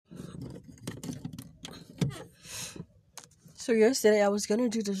So yesterday I was gonna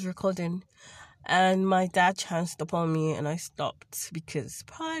do this recording and my dad chanced upon me and I stopped because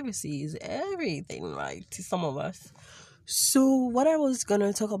privacy is everything, right? To some of us. So what I was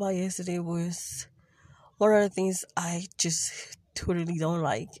gonna talk about yesterday was one of the things I just totally don't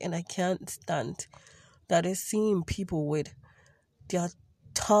like and I can't stand. That is seeing people with their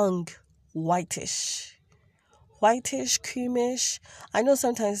tongue whitish. Whitish, creamish. I know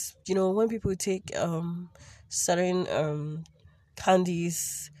sometimes, when people take certain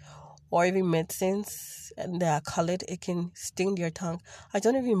candies or even medicines and they are colored, it can sting their tongue. I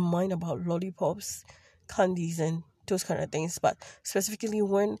don't even mind about lollipops, candies, and those kind of things, but specifically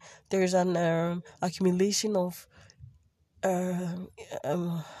when there's an um, accumulation or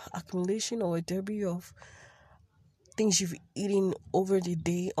a debris of things you've eaten over the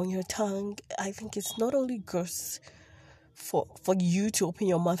day on your tongue, I think it's not only gross for you to open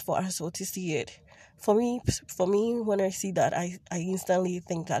your mouth for us all to see it. For me, when I see that, I instantly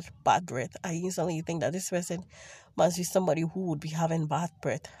think that bad breath. I instantly think that this person must be somebody who would be having bad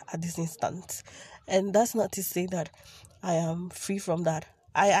breath at this instant. And that's not to say that I am free from that.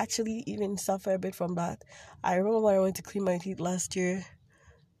 I actually even suffer a bit from that. I remember when I went to clean my teeth last year.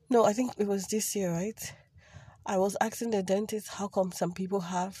 No, I think it was this year, right? I was asking the dentist how come some people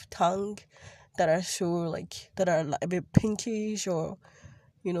have tongue that are so that are a bit pinkish, or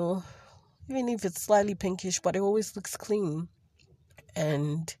you know even if it's slightly pinkish, but it always looks clean.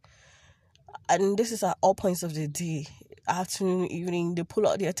 And this is at all points of the day, afternoon, evening. They pull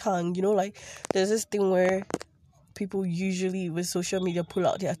out their tongue. There's this thing where people usually with social media pull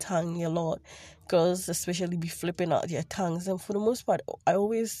out their tongue a lot. Girls especially be flipping out their tongues, and for the most part I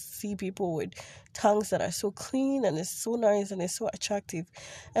always see people with tongues that are so clean and it's so nice and it's so attractive.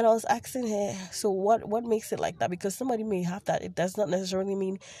 And I was asking her, so what makes it like that? Because somebody may have that. It does not necessarily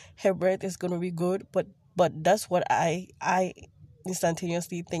mean her breath is going to be good, but that's what I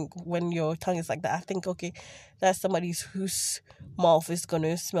instantaneously think. When your tongue is like that, I think, okay, that's somebody whose mouth is going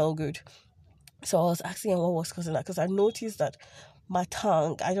to smell good. So I was asking him what was causing that, because I noticed that my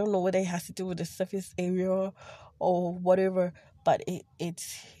tongue, I don't know whether it has to do with the surface area or whatever, but it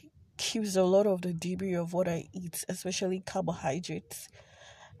keeps a lot of the debris of what I eat, especially carbohydrates.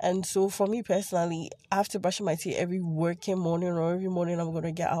 And so for me personally, after brushing my teeth every working morning, or every morning I'm going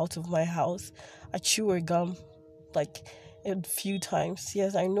to get out of my house, I chew a gum like a few times.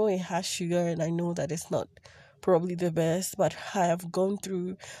 Yes, I know it has sugar and I know that it's not probably the best, but I've done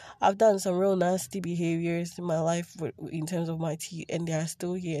some real nasty behaviors in my life in terms of my teeth, and they are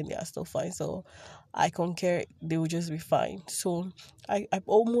still here and they are still fine. So I concur they will just be fine. So I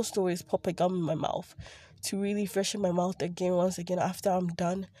almost always pop a gum in my mouth to really freshen my mouth again once again after I'm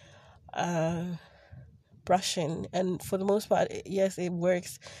done uh brushing. And for the most part, yes, it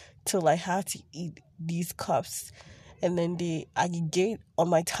works till I have to eat these cups, and then they aggregate on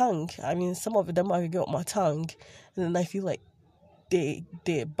my tongue. I mean, some of them aggregate on my tongue, and then I feel like the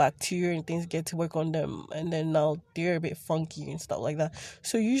bacteria and things get to work on them, and then now they're a bit funky and stuff like that.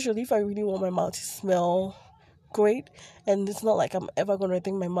 So usually, if I really want my mouth to smell great, and it's not like I'm ever gonna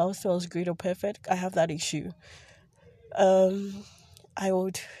think my mouth smells great or perfect, I have that issue. I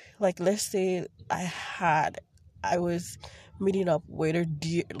would, let's say I was meeting up with a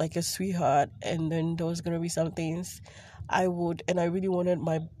dear, like a sweetheart, and then there was gonna be some things and I really wanted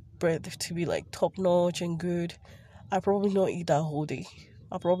my breath to be like top notch and good. I probably not eat that whole day.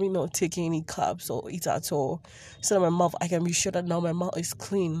 I probably not take any carbs or eat at all. So that my mouth, I can be sure that now my mouth is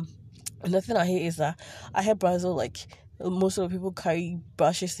clean. And thing I hate is that I heard Brazil, most of the people carry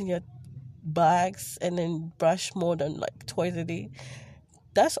brushes in their bags and then brush more than twice a day.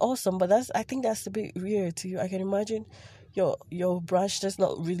 That's awesome, but I think that's a bit weird to you. I can imagine your brush does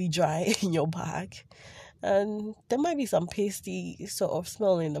not really dry in your bag, and there might be some pasty sort of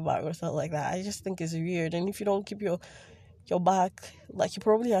smell in the bag or something like that. I just think it's weird. And if you don't keep your bag, you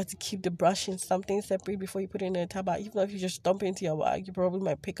probably have to keep the brush in something separate before you put it in a tabak. Even if you just dump it into your bag, you probably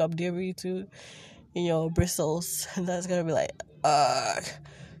might pick up debris too in your bristles, and that's gonna be ugh.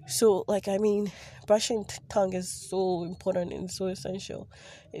 So, I mean, brushing tongue is so important and so essential.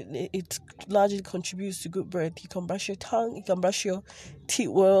 It largely contributes to good breath. You can brush your tongue, you can brush your teeth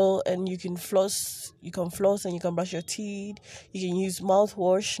well, and you can floss. You can floss and you can brush your teeth. You can use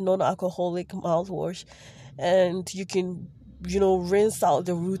mouthwash, non-alcoholic mouthwash, and you can, rinse out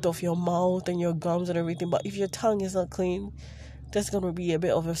the root of your mouth and your gums and everything. But if your tongue is not clean, there's gonna be a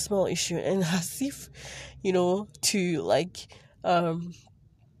bit of a smell issue. And as if, to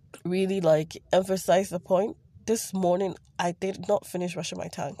really emphasize the point, this morning I did not finish brushing my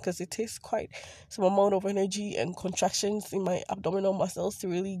tongue because it takes quite some amount of energy and contractions in my abdominal muscles to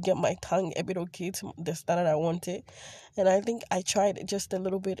really get my tongue a bit okay to the standard I wanted. And I think I tried just a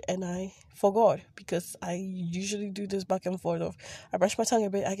little bit and I forgot, because I usually do this back and forth of I brush my tongue a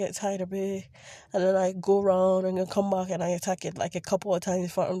bit, I get tired a bit, and then I go around and then come back and I attack it like a couple of times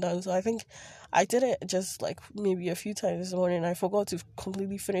before I'm done. So I think I did it just like maybe a few times this morning. I forgot to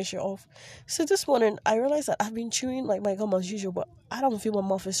completely finish it off. So this morning I realized that I've been chewing like my gum as usual, but I don't feel my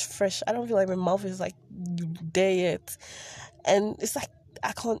mouth is fresh. I don't feel like my mouth is like there yet. And it's like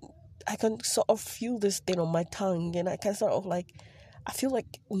I can sort of feel this thing on my tongue, and I can sort of like, I feel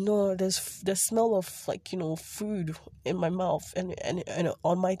like, no, there's the smell of like, food in my mouth and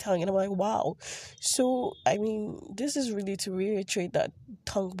on my tongue, and I'm like, wow. So I mean, this is really to reiterate that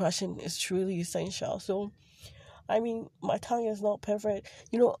tongue brushing is truly essential. So I mean, my tongue is not perfect.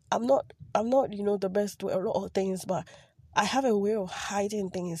 I'm not the best with a lot of things, but I have a way of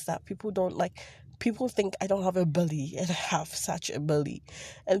hiding things that people don't like. People think I don't have a belly, and I have such a belly.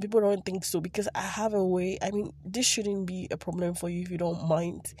 And people don't think so, because I have a way. I mean, this shouldn't be a problem for you if you don't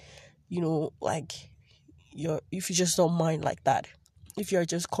mind, like, if you just don't mind like that. If you're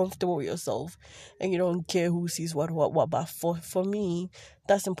just comfortable with yourself and you don't care who sees what. But for me,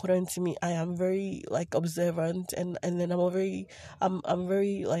 that's important to me. I am very like observant, and then I'm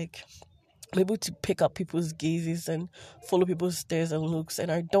very like, I'm able to pick up people's gazes and follow people's stares and looks,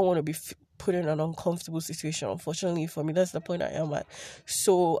 and I don't want to be put in an uncomfortable situation. Unfortunately for me, that's the point I am at.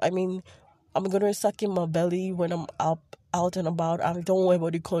 So I mean, I'm gonna suck in my belly when I'm out and about. I don't wear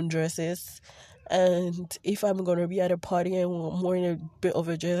bodycon dresses. And if I'm going to be at a party and I'm wearing a bit of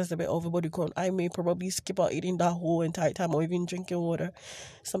a dress, a bit of a bodycon, I may probably skip out eating that whole entire time, or even drinking water.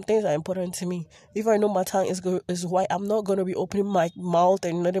 Some things are important to me. If I know my tongue is white, I'm not going to be opening my mouth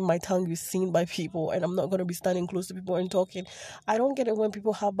and letting my tongue be seen by people. And I'm not going to be standing close to people and talking. I don't get it when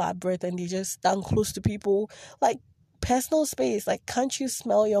people have bad breath and they just stand close to people. Like, personal space. Like, can't you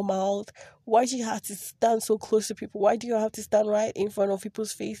smell your mouth? Why do you have to stand so close to people? Why do you have to stand right in front of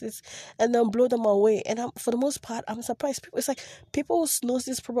people's faces and then blow them away? And for the most part, I'm surprised. It's like people's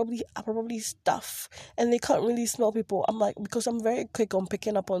noses are probably stuff, and they can't really smell people. I'm like, because I'm very quick on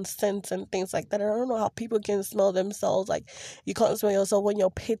picking up on scents and things like that. And I don't know how people can smell themselves. Like, you can't smell yourself when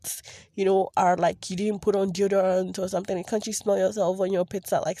your pits, are like you didn't put on deodorant or something. Can't you smell yourself when your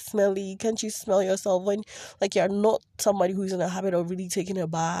pits are like smelly? Can't you smell yourself when like you're not somebody who's in the habit of really taking a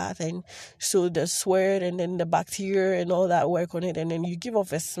bath, and so the sweat and then the bacteria and all that work on it, and then you give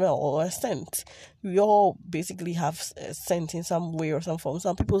off a smell or a scent. We all basically have a scent in some way or some form.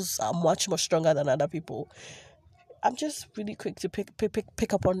 Some people's are much more stronger than other people. I'm just really quick to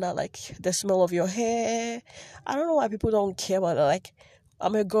pick up on that, like the smell of your hair. I don't know why people don't care about that. Like,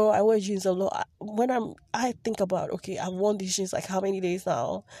 I'm a girl, I wear jeans a lot. I think about, okay, I've worn these jeans like how many days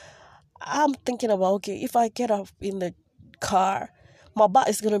now? I'm thinking about, okay, if I get up in the car, my butt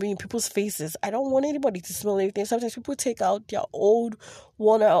is going to be in people's faces. I don't want anybody to smell anything. Sometimes people take out their old,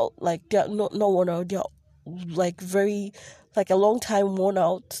 worn out, like, they're not worn out, they're like very, like a long time worn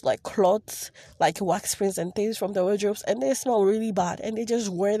out, like cloths, like wax prints and things from the wardrobes, and they smell really bad, and they just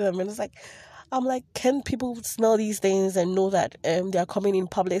wear them, and it's like, I'm like, can people smell these things and know that they're coming in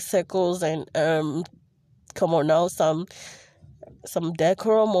public circles, and come on now, some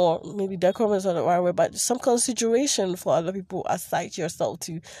decorum, or maybe decorum is not the right word, but some consideration for other people aside yourself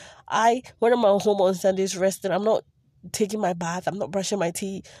too. When I'm at home on Sundays resting, I'm not taking my bath, I'm not brushing my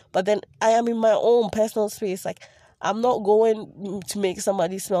teeth, but then I am in my own personal space. Like, I'm not going to make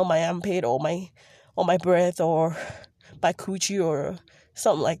somebody smell my armpit or my breath or my coochie or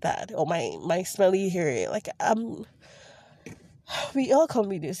something like that, or my smelly hair. Like, we all can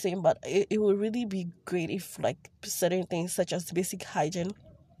be the same, but it would really be great if like certain things such as basic hygiene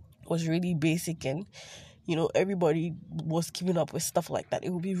was really basic, and everybody was keeping up with stuff like that. It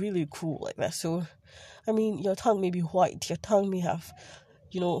would be really cool like that. So I mean, your tongue may be white, your tongue may have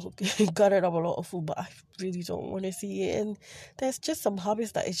gathered up a lot of food, but I really don't want to see it. And there's just some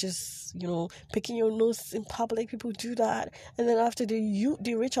habits that it's just picking your nose in public. People do that, and then after they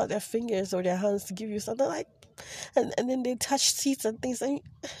reach out their fingers or their hands to give you something, like, and then they touch seats and things, and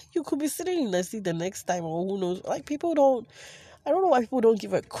you could be sitting in the seat the next time, or who knows. Like, I don't know why people don't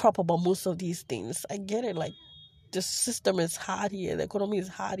give a crap about most of these things. I get it, like, the system is hard here, the economy is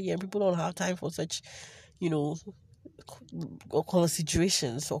hard here, and people don't have time for such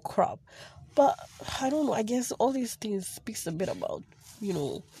situations or crap. But I don't know, I guess all these things speaks a bit about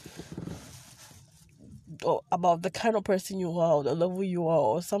or about the kind of person you are, or the level you are,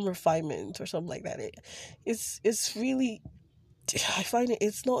 or some refinement or something like that. It's really, I find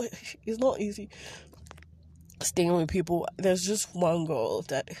it's not easy staying with people. There's just one girl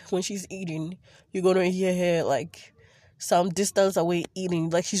that when she's eating, you're gonna hear her like some distance away eating.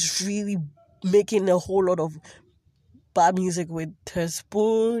 Like she's really making a whole lot of bad music with her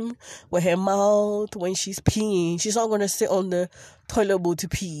spoon, with her mouth when she's peeing. She's not gonna sit on the toilet bowl to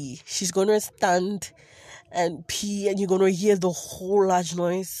pee. She's gonna stand and pee, and you're gonna hear the whole large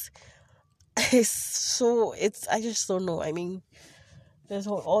noise. I just don't know. I mean, there's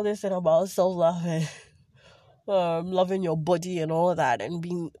all this thing about self-love and loving your body and all that and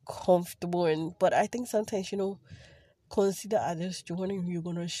being comfortable, but I think sometimes, consider others to when you're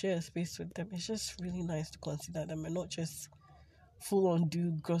gonna share a space with them. It's just really nice to consider them and not just full on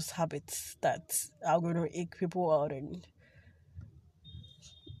do gross habits that are gonna ache people out and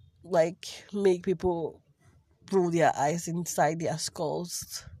like make people roll their eyes inside their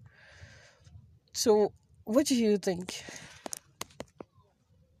skulls. So what do you think?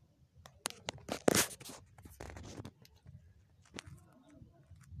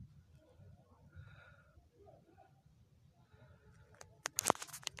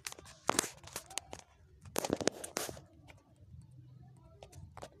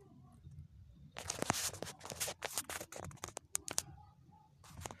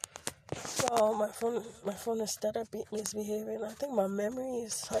 Oh, my phone has started misbehaving. I think my memory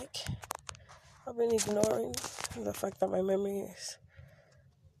is like, I've been ignoring the fact that my memory is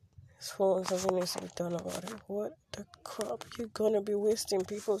full. Something needs to be done about it. What the crap? You're gonna be wasting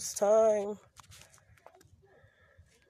people's time.